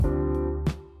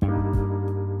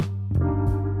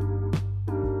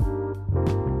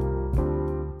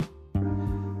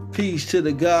Peace to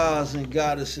the gods and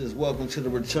goddesses. Welcome to the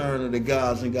return of the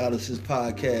Gods and Goddesses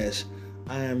podcast.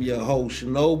 I am your host,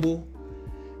 Noble,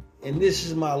 and this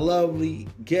is my lovely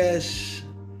guest,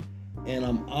 and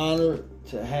I'm honored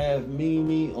to have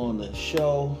Mimi on the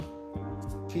show.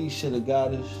 Peace to the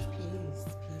goddess. Peace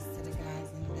to the guys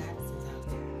and the goddesses out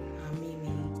there. I'm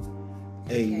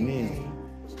Mimi. Amen.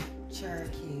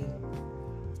 Cherokee.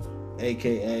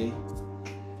 AKA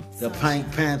the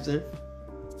Pink Panther.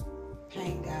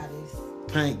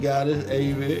 Paint goddess,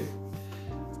 amen.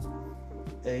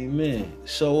 Amen.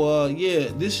 So,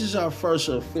 this is our first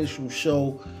official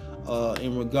show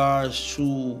in regards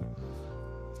to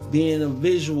being a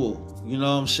visual. You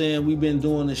know what I'm saying? We've been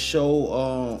doing the show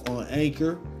on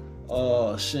Anchor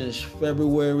since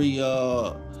February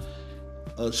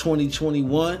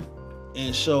 2021.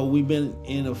 And so we've been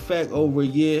in effect over a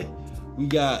year. We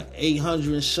got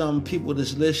 800 and some people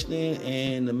that's listening,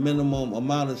 and the minimum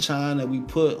amount of time that we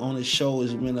put on the show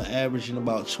has been an average in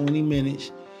about 20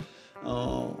 minutes.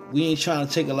 We ain't trying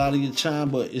to take a lot of your time,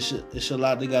 but it's a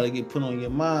lot that got to get put on your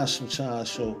mind sometimes.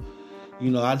 So,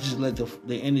 I just let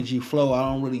the energy flow.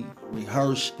 I don't really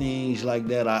rehearse things like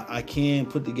that. I can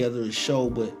put together a show,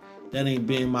 but that ain't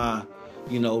been my,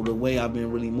 the way I've been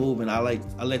really moving. I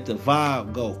let the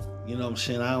vibe go. You know what I'm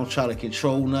saying? I don't try to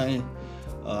control nothing.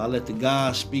 I let the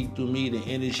God speak through me, the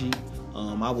energy.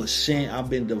 I was sent. I've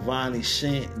been divinely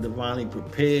sent, divinely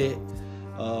prepared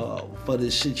for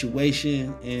this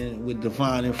situation and with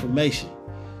divine information.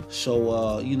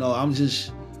 So, I'm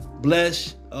just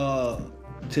blessed to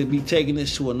be taking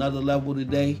this to another level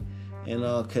today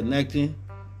and connecting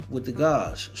with the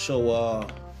gods. So,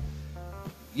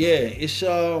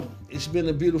 it's been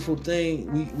a beautiful thing.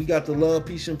 We got the Love,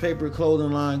 Peace, and Paper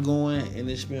clothing line going, and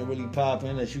it's been really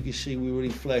popping. As you can see, we really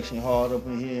flexing hard up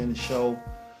in here in the show.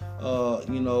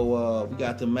 We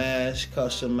got the mask,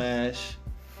 custom mask,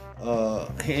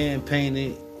 hand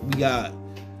painted. We got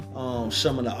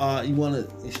some of the art. You want to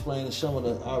explain some of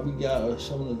the art we got, or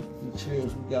some of the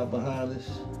materials we got behind us?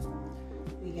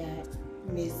 We got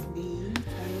Miss B,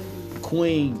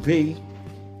 Queen B,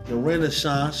 the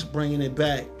Renaissance, bringing it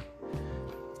back.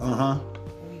 We got a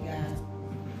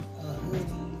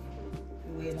hoodie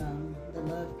with the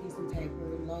Love, Peace, and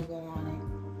Paper logo on it.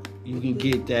 You can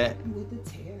get that. With the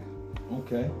tear.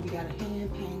 Okay. We got a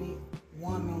hand-painted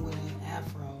woman with an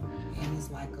afro, and it's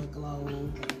like a globe,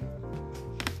 and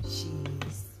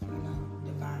she's,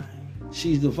 divine.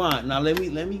 She's divine. Now, let me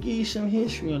give you some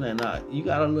history on that. Now, you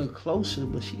got to look closer,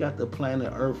 but she got the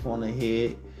planet Earth on her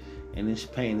head. And it's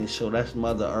painted, so that's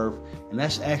Mother Earth. And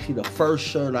that's actually the first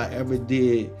shirt I ever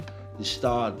did to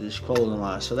start this clothing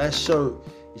line. So that shirt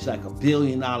is like $1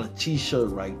 billion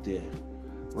t-shirt right there,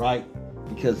 right?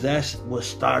 Because that's what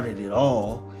started it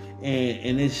all.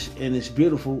 And it's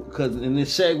beautiful, because and it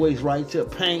segues right to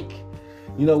Pink,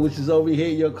 which is over here,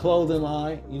 your clothing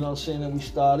line, saying that we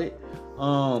started.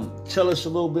 Tell us a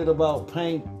little bit about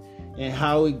Pink and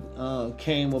how it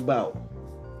came about.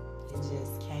 It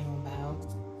just came about.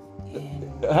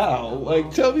 How? Like,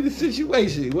 tell me the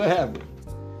situation. What happened?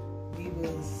 We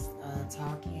was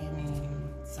talking,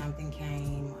 and something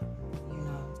came,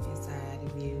 inside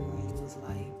of you, and it was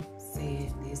like, say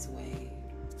it this way.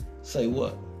 Say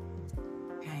what?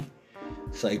 Paint.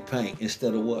 Say paint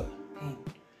instead of what? Paint.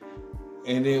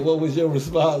 And then what was your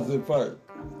response at first?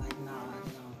 I'm like, it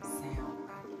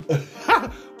don't sound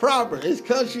proper. Proper. It's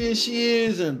country as she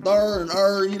is, and third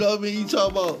and you know what I mean? You talk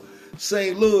about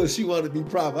St. Louis, she wanted to be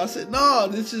proper. I said, no,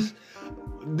 this is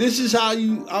how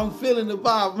I'm feeling the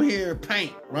vibe. I'm hearing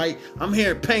Pink, right? I'm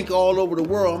hearing Pink all over the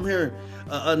world. I'm hearing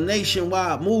a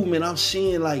nationwide movement. I'm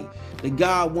seeing like the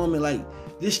Godwoman, like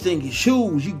this thing is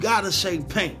huge. You gotta say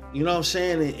Pink. You know what I'm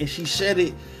saying? And she said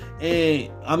it.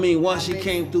 And I mean, once it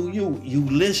came through you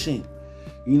listen,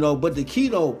 but the key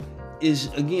though is,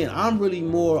 again, I'm really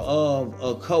more of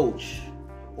a coach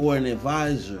or an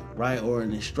advisor, right? Or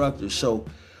an instructor. So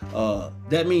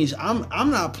that means I'm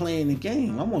not playing the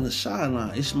game. I'm on the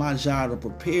sideline. It's my job to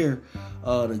prepare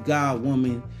the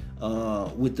Godwoman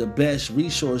with the best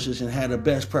resources and have the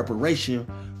best preparation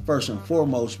first and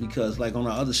foremost, because like on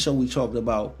the other show we talked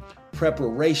about,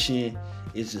 preparation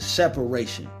is a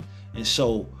separation. And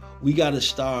so we got to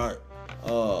start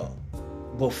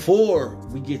before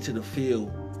we get to the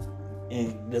field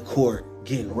and the court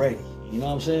getting ready. You know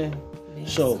what I'm saying?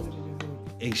 So,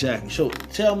 exactly. So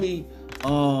tell me,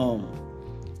 when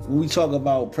we talk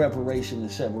about preparation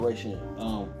and separation,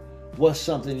 what's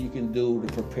something you can do to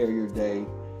prepare your day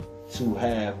to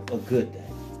have a good day?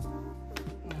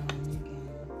 You can,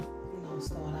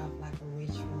 start off like a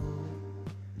ritual,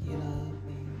 get up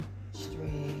and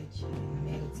stretch and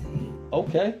meditate.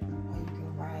 Okay. Or you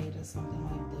can write or something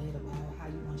like that, or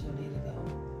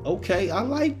Okay, I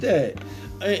like that.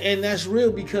 And that's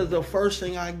real, because the first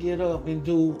thing I get up and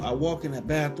do, I walk in the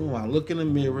bathroom, I look in the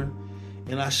mirror,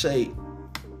 and I say,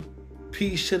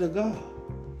 peace to the God.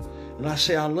 And I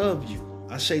say, I love you.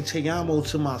 I say, te amo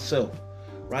to myself,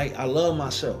 right? I love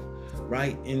myself,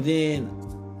 right? And then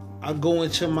I go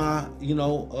into my,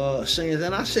 sayings,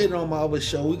 and I said it on my other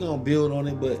show, we're going to build on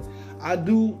it, but I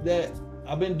do that.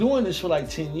 I've been doing this for like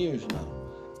 10 years now,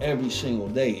 every single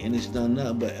day, and it's done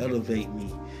nothing but elevate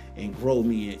me and grow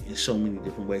me in so many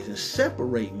different ways and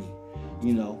separate me,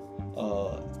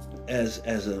 as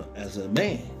a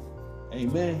man.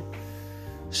 Amen.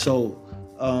 So,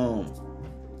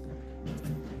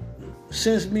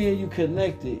 since me and you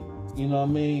connected,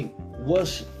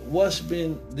 what's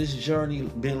been this journey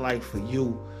been like for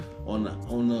you on the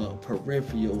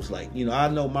peripherals? Like, I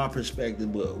know my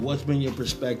perspective, but what's been your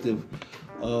perspective,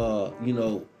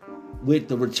 with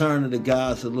the return of the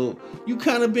gods? You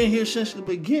kind of been here since the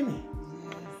beginning.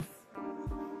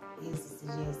 Yes. It's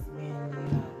just been,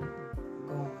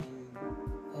 going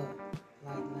up,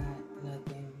 like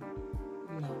nothing,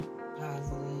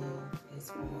 positive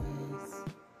as far as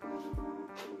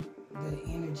the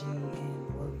energy and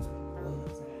what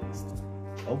was and stuff.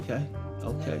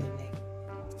 Okay.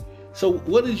 So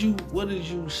what did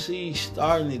you see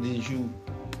starting it?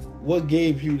 What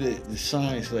gave you the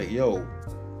signs like, yo,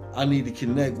 I need to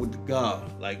connect with the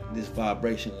God, like this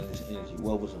vibration and this energy?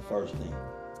 What was the first thing?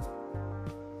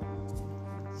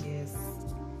 Just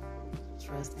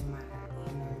trusting my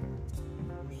inner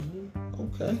being.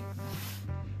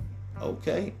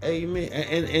 Okay. Amen.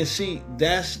 And see,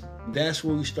 that's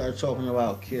where we start talking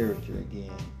about character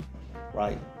again,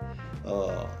 right?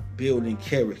 Building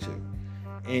character.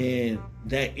 And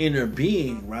that inner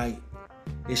being, right?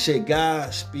 It said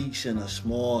God speaks in a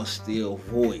small, still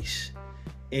voice.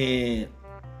 And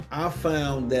I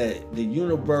found that the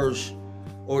universe,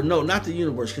 or no, not the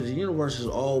universe, because the universe is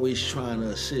always trying to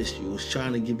assist you. It's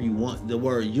trying to give you the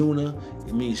word una.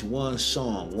 It means one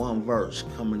song, one verse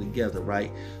coming together,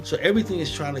 right? So everything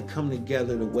is trying to come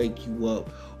together to wake you up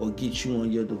or get you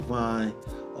on your divine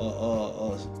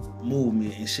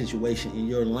movement and situation in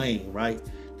your lane, right?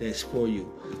 That's for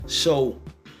you. So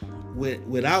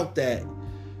without that,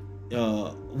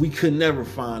 we could never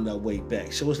find our way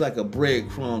back. So it's like a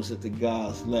breadcrumbs that the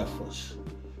gods left us.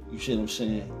 You see what I'm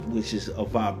saying? Which is a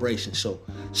vibration. So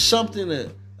something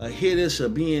to hit us or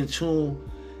be in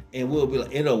tune, and we'll be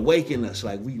like, it'll awaken us.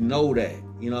 Like, we know that.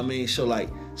 You know what I mean? So like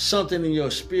something in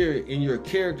your spirit, in your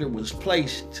character was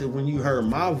placed to when you heard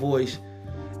my voice,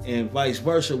 and vice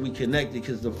versa, we connected.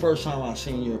 Because the first time I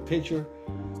seen your picture,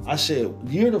 I said,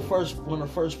 you're one of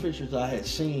the first pictures I had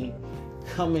seen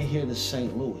coming here to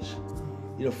St. Louis.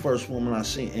 You're the first woman I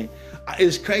seen. And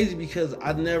it's crazy because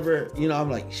I never, I'm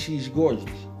like, she's gorgeous.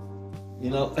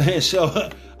 And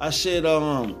so I said,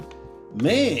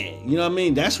 man, you know what I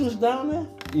mean? That's what's down there.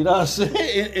 You know what I'm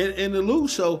saying? In the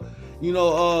loop. So,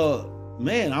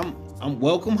 man, I'm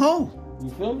welcome home.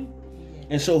 You feel me?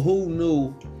 And so who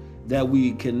knew that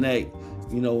we connect,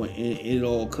 and it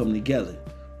all come together?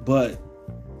 But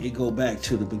it go back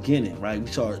to the beginning, right? We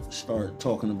start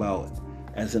talking about,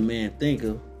 as a man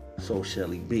thinketh, so shall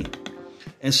he be.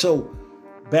 And so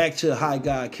back to high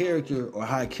God character, or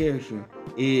high character,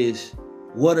 is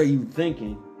what are you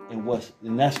thinking,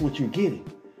 and that's what you're getting.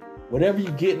 Whatever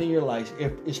you're getting in your life,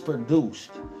 it's produced.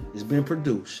 It's been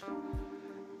produced.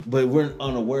 But we're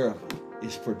unaware of it.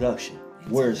 It's production.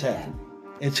 Where it's happening.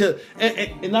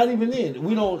 And not even then.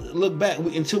 We don't look back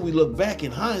until we look back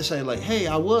in hindsight, like, hey,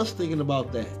 I was thinking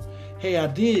about that. Hey, I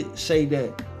did say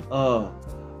that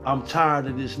I'm tired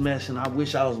of this mess and I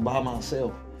wish I was by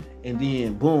myself. And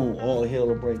then boom, all hell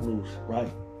will break loose,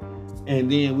 right?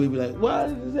 And then we'll be like, why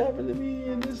did this happen to me?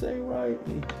 And this ain't right.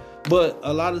 But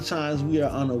a lot of times we are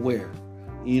unaware,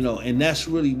 and that's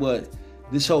really what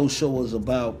this whole show is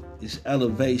about, is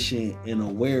elevation and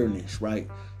awareness, right?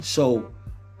 So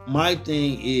my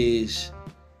thing is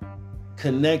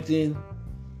connecting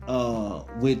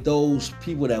with those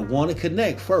people that want to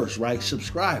connect first, right?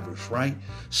 Subscribers, right?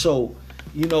 So,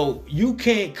 you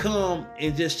can't come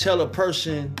and just tell a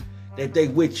person that they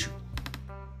with you.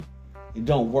 It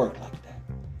don't work like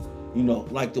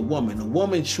that. Like the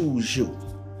woman choose you,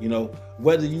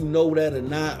 whether you know that or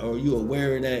not, or you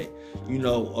aware of that.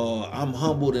 I'm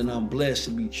humbled and I'm blessed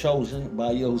to be chosen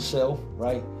by yourself,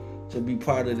 right? To be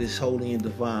part of this holy and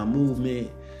divine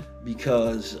movement,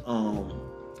 because,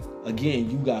 again,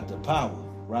 you got the power,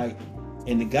 right?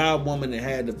 And the Godwoman that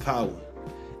had the power,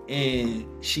 and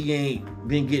she ain't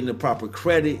been getting the proper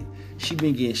credit. She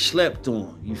been getting slept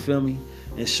on, you feel me?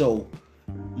 And so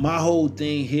my whole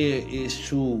thing here is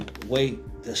to wake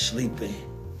the sleeping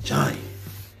giant.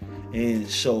 And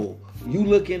so you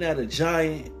looking at a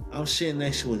giant, I'm sitting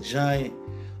next to a giant,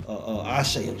 I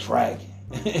say a dragon.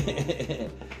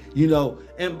 You know,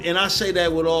 and I say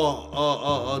that with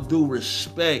all due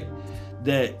respect,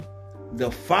 that the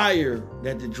fire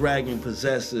that the dragon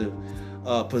possesses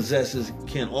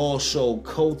can also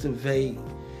cultivate.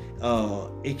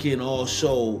 It can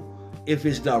also, if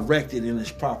it's directed in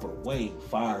its proper way,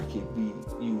 fire can be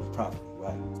used properly,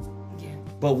 right? Yeah.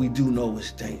 But we do know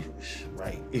it's dangerous,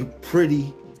 right? It's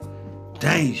pretty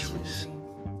dangerous.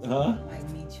 Huh? Like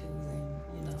me choosing,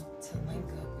 to link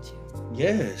up with you.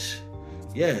 Yes.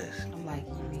 I'm like,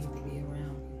 you need to be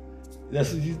around me.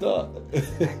 That's what you thought.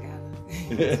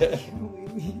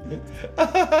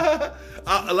 I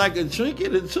gotta. Like a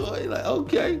trinket, a toy. Like,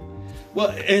 okay. Well,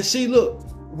 and see, look,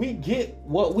 we get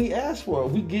what we ask for.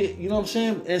 We get, you know what I'm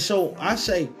saying? And so I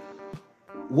say,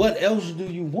 what else do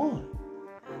you want?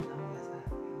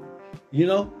 You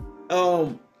know?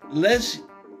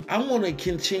 I want to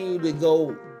continue to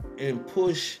go and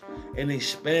push and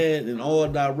expand in all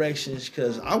directions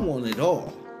because I want it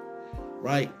all,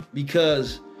 right?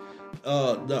 Because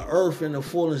the earth and the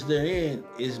fullness therein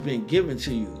has been given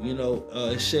to you.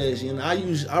 It says,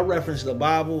 I reference the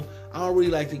Bible. I don't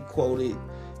really like to quote it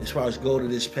as far as go to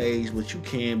this page, but you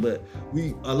can. But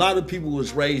a lot of people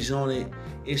was raised on it.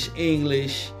 It's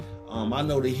English. I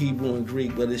know the Hebrew and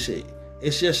Greek, but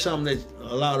it's just something that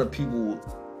a lot of people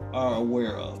are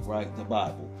aware of, right? The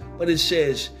Bible. But it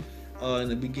says in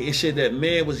the beginning, it said that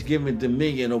man was given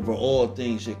dominion over all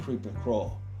things that creep and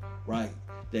crawl, right?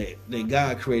 That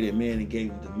God created man and gave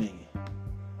him dominion,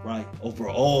 right? Over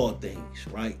all things,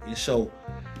 right? And so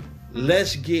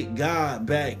let's get God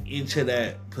back into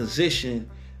that position.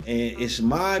 And it's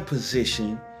my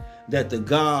position that the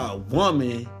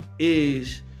Godwoman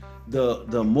is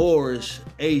the Moorish,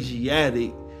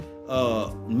 Asiatic,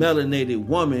 melanated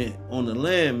woman on the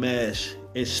landmass,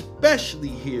 especially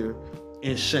here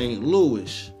in St.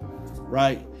 Louis,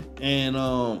 right? And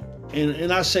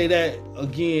I say that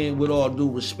again with all due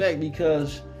respect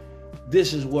because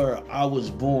this is where I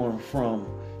was born from.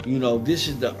 This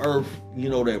is the earth,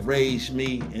 that raised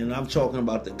me, and I'm talking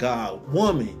about the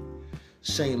Godwoman.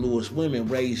 St. Louis women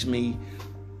raised me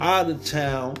out of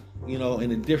town, in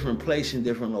a different place, in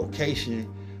different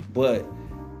location, but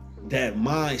that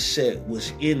mindset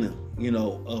was in them,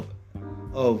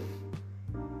 of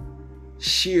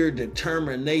sheer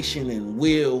determination and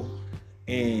will,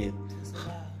 and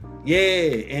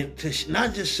and to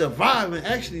not just surviving,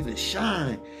 actually to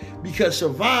shine. Because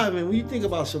surviving, when you think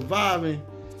about surviving,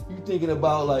 you're thinking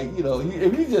about if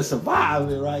you just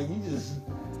surviving, right? You just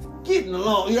getting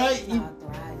along,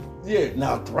 right?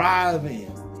 Now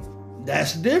thriving.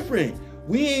 That's different.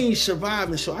 We ain't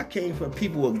surviving. So I came from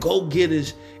people with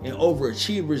go-getters and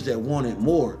overachievers that wanted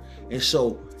more. And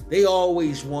so they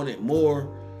always wanted more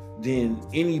than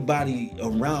anybody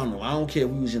around them. I don't care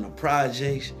if we was in the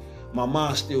projects. My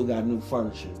mom still got new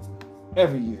furniture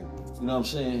every year. You know what I'm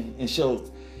saying? And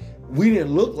so we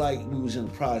didn't look like we was in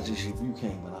the projects if you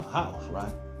came in our house,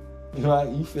 right? Right?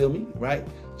 You feel me? Right?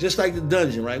 Just like the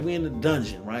dungeon, right? We in the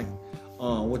dungeon, right?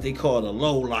 What they call the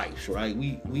low lights, right?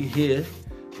 We here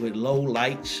with low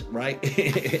lights, right?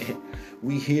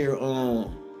 We here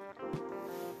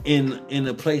in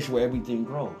a place where everything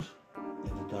grows,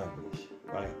 in the darkness,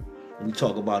 right? And we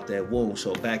talk about that womb.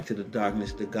 So back to the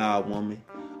darkness, the Godwoman.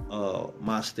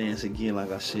 My stance again,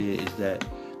 like I said, is that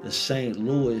the St.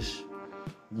 Louis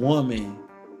woman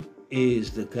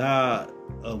is the God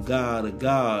of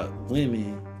God,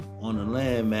 women on the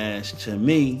landmass to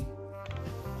me,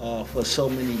 for so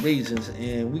many reasons,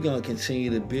 and we're gonna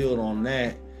continue to build on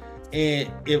that.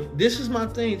 And if this is my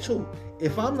thing too,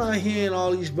 if I'm not hearing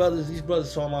all these brothers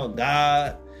talking about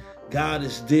God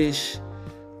is this,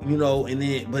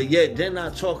 but yet they're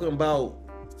not talking about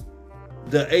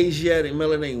the Asiatic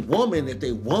melanated woman, that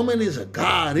the woman is a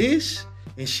goddess,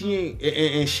 and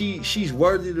she's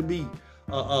worthy to be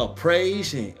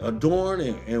praised and adorned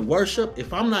and worshiped.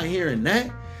 If I'm not hearing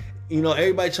that,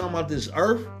 everybody talking about this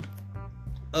earth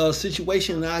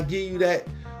situation, and I give you that.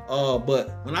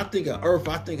 But when I think of earth,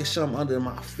 I think of something under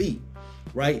my feet,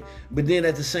 right? But then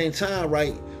at the same time,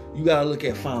 right, you gotta look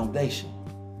at foundation,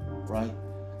 right?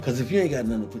 Because if you ain't got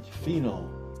nothing to put your feet on,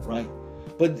 right?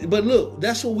 But look,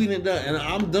 that's what we done, and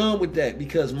I'm done with that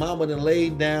because Mama done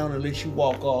laid down and let you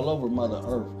walk all over Mother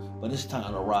Earth. But it's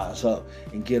time to rise up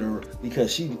and get her,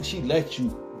 because she let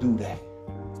you do that.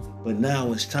 But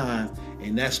now it's time,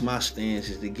 and that's my stance,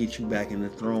 is to get you back in the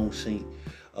throne seat,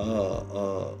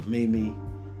 Mimi,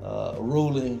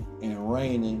 ruling and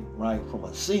reigning, right, from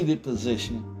a seated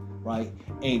position, right?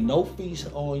 Ain't no feast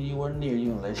on you or near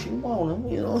you unless you want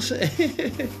them, you know what I'm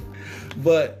saying?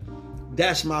 But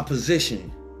that's my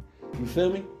position. You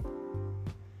feel me?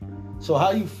 So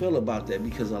how you feel about that?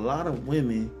 Because a lot of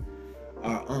women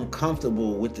are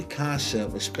uncomfortable with the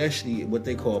concept, especially what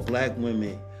they call black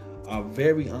women are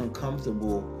very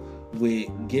uncomfortable with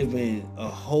giving a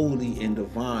holy and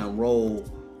divine role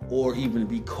or even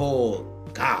be called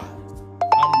God.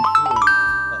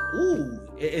 How do you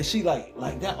feel? And see,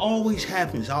 like that always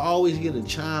happens. I always get a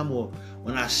chime or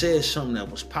when I said something that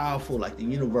was powerful, like the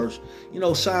universe,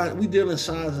 signs, we deal in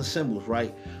signs and symbols,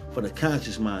 right? For the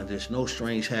conscious mind, there's no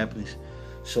strange happenings.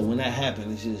 So when that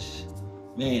happened, it's just,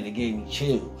 man, it gave me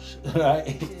chills,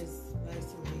 right? Just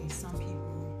basically, some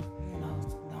people,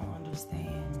 don't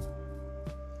understand,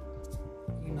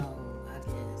 I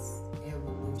guess,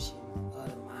 evolution of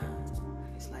the mind.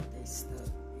 It's like they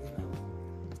stuck,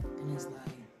 and it's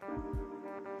like,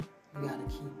 you gotta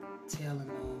keep telling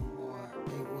them, or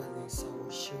they wasn't so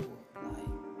sure.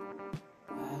 Like,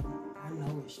 I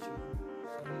know it's true.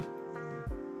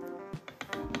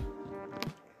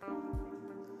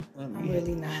 I'm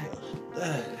really not,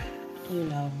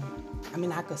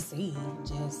 I could see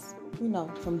just,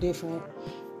 from different,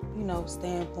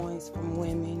 standpoints from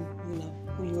women,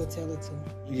 who you would tell it to.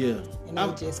 Yeah. And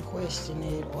they just question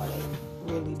it or they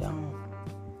really don't,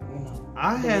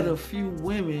 I had a few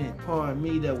women, pardon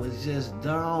me, that was just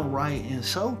downright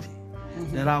insulted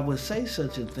that I would say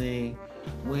such a thing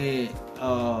when,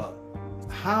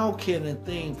 how can a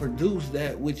thing produce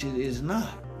that which it is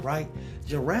not, right?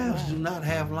 Giraffes do not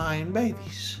have lion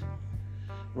babies,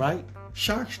 right?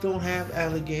 Sharks don't have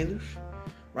alligators,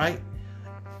 right?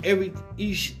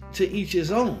 Each to each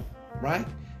his own, right?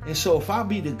 And so if I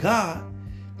be the God,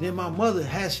 then my mother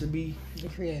has to be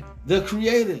the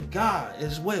creator, God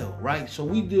as well, right? So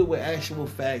we deal with actual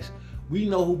facts. We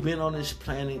know who's been on this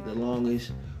planet the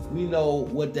longest. We know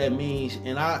what that means.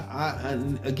 And I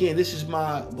again, this is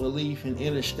my belief and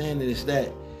understanding is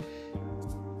that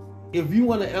if you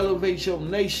want to elevate your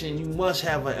nation, you must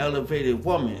have an elevated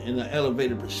woman and an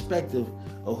elevated perspective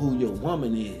of who your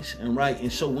woman is, and right.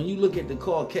 And so when you look at the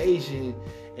Caucasian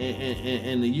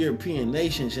and the European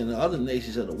nations and the other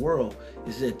nations of the world,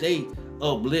 is that they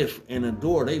uplift and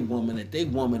adore their woman. That they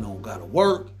woman don't gotta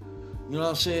work. You know what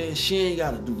I'm saying? She ain't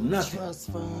gotta do nothing.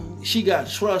 Trust funds. She got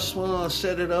trust funds,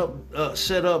 set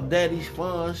up daddy's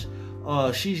funds.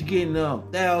 She's getting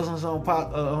thousands on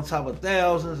top of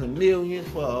thousands and millions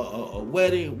for a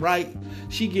wedding, right?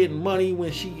 She getting money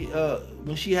when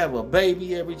she have a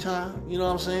baby every time. You know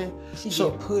what I'm saying? She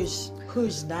get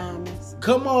push diamonds.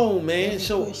 Come on, man.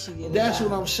 So that's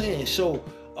what I'm saying. So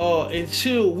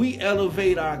until we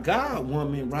elevate our God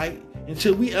woman, right?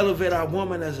 Until we elevate our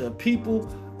woman as a people,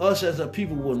 us as a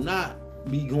people will not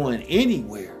be going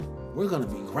anywhere. We're gonna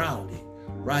be grounded.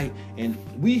 Right? And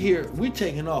we're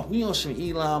taking off. We on some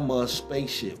Elon Musk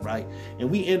spaceship, right? And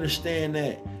we understand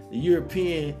that the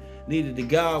European needed the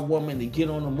God woman to get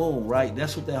on the moon, right?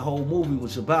 That's what that whole movie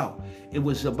was about. It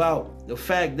was about the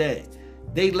fact that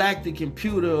they lacked the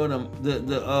computer or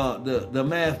the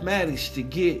mathematics to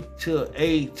get to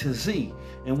A to Z.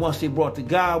 And once they brought the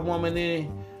God woman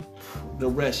in, the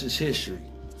rest is history,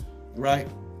 right?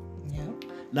 Yeah.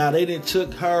 Now they didn't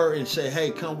took her and say,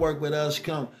 "Hey, come work with us,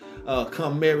 come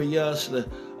marry us,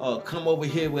 come over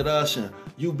here with us, and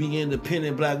you be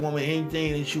independent black woman,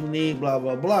 anything that you need, blah,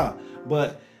 blah, blah."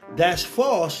 But that's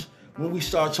false when we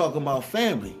start talking about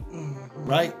family,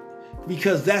 right?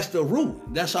 Because that's the root.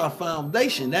 That's our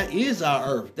foundation. That is our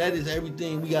earth. That is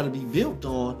everything we got to be built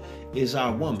on is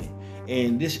our woman.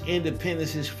 And this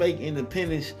independence is fake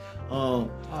independence.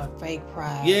 Fake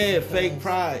pride. Yeah, fake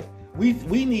pride.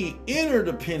 We need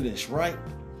interdependence, right?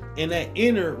 And that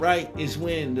inner, right, is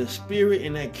when the spirit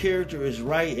and that character is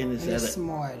right, and it's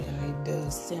smart and it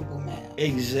does simple math.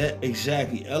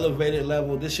 Exactly. Elevated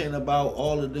level. This ain't about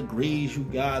all the degrees you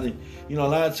got, and a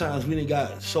lot of times we done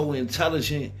got so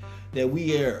intelligent that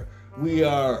we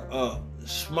are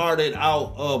smarted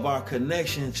out of our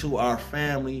connection to our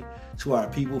family, to our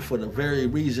people, for the very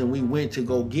reason we went to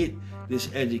go get this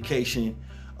education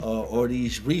or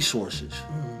these resources,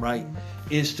 right?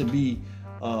 Is to be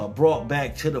brought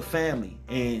back to the family.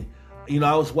 And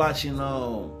I was watching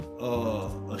a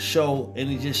show,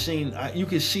 and it just seemed you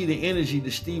could see the energy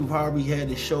that Steve Harvey had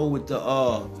the show with the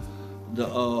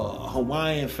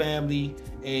Hawaiian family,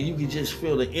 and you could just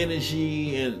feel the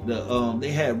energy, and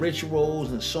they had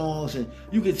rituals and songs, and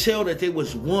you could tell that they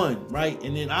was one, right?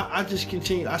 And then I just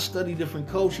continued. I study different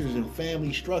cultures and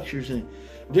family structures, and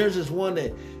there's this one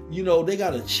that they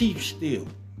got a chief still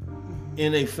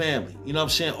in a family, you know what I'm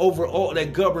saying, overall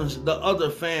that governs the other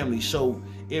family. So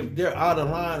if they're out of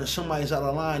line or somebody's out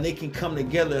of line, they can come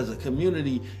together as a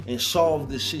community and solve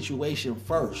this situation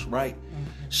first, right?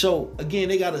 So again,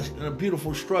 they got a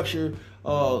beautiful structure.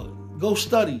 Go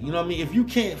study. You know what I mean? If you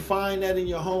can't find that in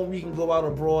your home, you can go out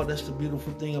abroad. That's the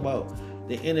beautiful thing about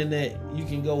the internet. You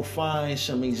can go find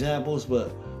some examples,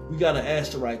 but we got to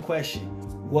ask the right question.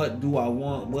 What do I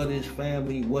want? What is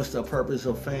family? What's the purpose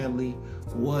of family?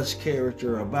 What's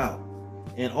character about?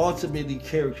 And ultimately,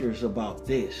 character is about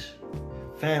this.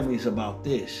 Family is about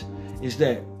this. Is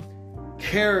that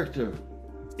character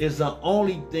is the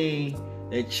only thing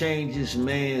that changes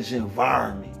man's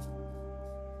environment.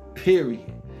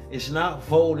 Period. It's not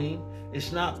voting.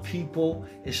 It's not people.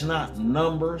 It's not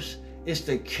numbers. It's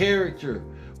the character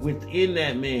within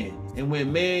that man. And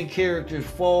when man characters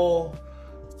fall,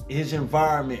 his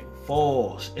environment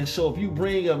falls. And so if you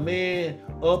bring a man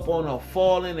up on a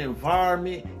fallen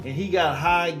environment and he got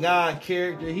high God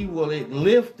character, he will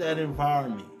lift that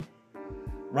environment.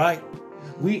 Right?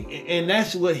 And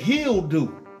that's what he'll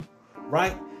do.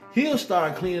 Right? He'll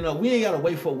start cleaning up. We ain't got to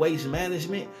wait for waste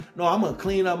management. No, I'm going to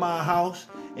clean up my house.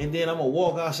 And then I'm going to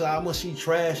walk outside. I'm going to see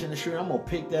trash in the street. I'm going to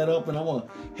pick that up and I'm going to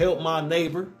help my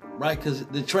neighbor, right? Because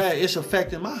the trash, it's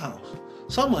affecting my house.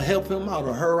 So I'm going to help him out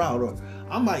or her out. Or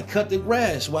I might cut the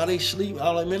grass while they sleep.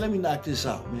 I'm like, man, let me knock this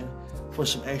out, man. For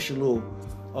some extra little...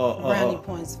 brownie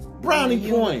points.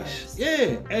 Brownie points.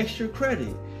 Yeah, extra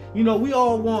credit. You know, we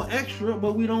all want extra,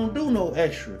 but we don't do no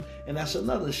extra. And that's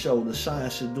another show, The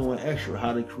Science of Doing Extra,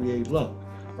 How to Create Luck,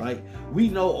 right? We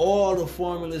know all the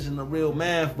formulas and the real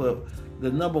math, but the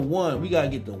number one, we got to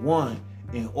get the one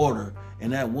in order.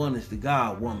 And that one is the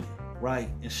Godwoman, right?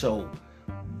 And so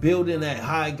building that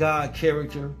high God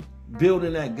character,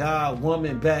 building that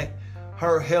Godwoman back,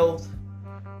 her health,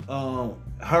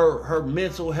 her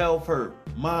mental health, her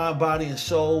mind, body, and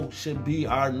soul should be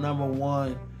our number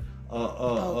one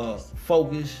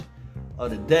focus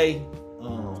of the day.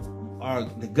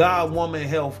 The Godwoman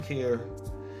healthcare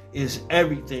is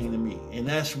everything to me, and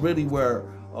that's really where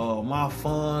my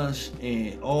funds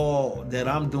and all that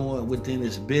I'm doing within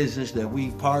this business that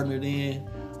we partnered in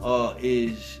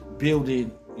is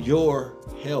building your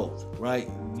health, right?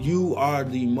 You are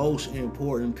the most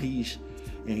important piece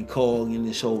and cog in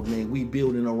this whole thing. We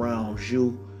building around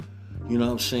you, you know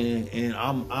what I'm saying? And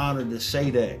I'm honored to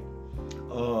say that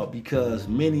because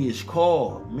many was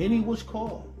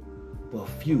called, but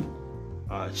few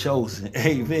are chosen.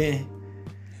 Amen.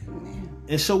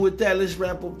 And so with that, let's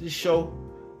wrap up this show.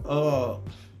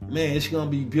 Man, it's gonna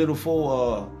be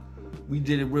beautiful. We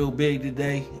did it real big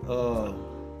today.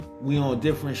 We on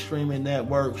different streaming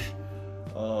networks.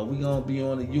 We gonna be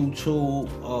on the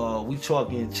YouTube. We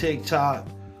talking TikTok,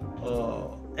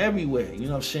 everywhere. You know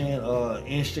what I'm saying?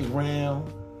 Instagram,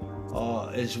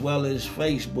 as well as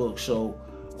Facebook. So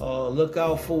look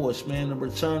out for us, man. The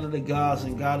Return of the Gods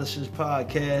and Goddesses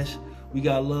podcast. We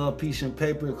got Love, Peace, and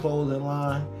Paper clothing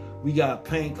line. We got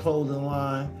Paint clothing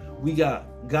line. We got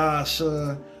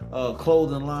Godson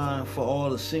clothing line for all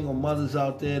the single mothers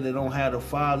out there that don't have the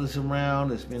fathers around,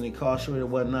 that's been incarcerated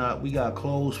and whatnot. We got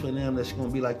clothes for them that's going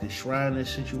to be like the Shriners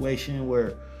situation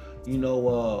where, you know,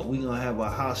 we're going to have a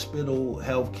hospital,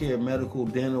 healthcare, medical,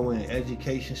 dental, and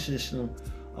education system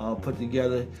put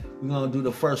together. We're going to do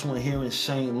the first one here in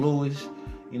St. Louis.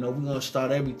 You know, we're going to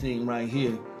start everything right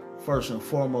here, first and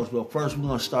foremost. But first, we're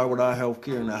going to start with our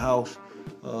healthcare in the house.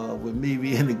 With me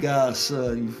being the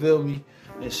godson, you feel me?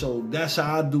 And so that's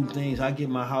how I do things. I get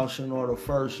my house in order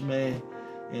first, man.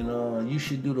 And you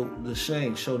should do the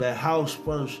same. So that house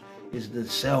first is the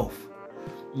self.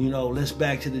 You know, let's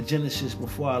back to the Genesis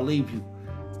before I leave you.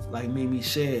 Like Mimi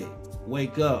said,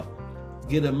 wake up,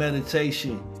 get a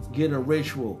meditation, get a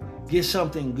ritual, get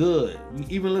something good. You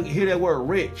even hear that word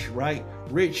rich, right?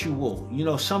 Ritual. You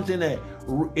know, something that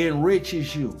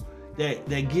enriches you.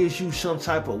 That gives you some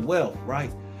type of wealth,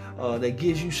 right? That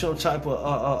gives you some type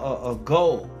of a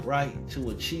goal, right,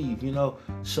 to achieve, you know?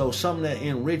 So something that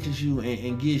enriches you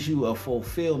and gives you a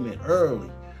fulfillment early,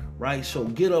 right? So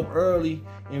get up early,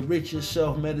 enrich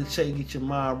yourself, meditate, get your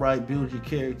mind right, build your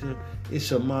character.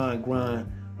 It's a mind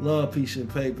grind. Love, Peace,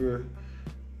 and Paper.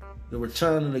 The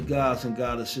Return of the Gods and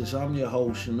Goddesses. I'm your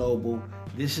host, Shinobu.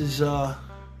 This is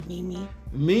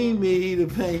Mimi, the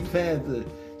Pink Panther.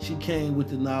 She came with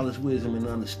the knowledge, wisdom, and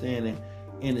understanding,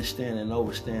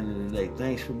 overstanding today.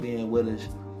 Thanks for being with us.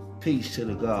 Peace to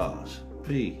the gods.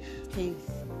 Peace. Peace.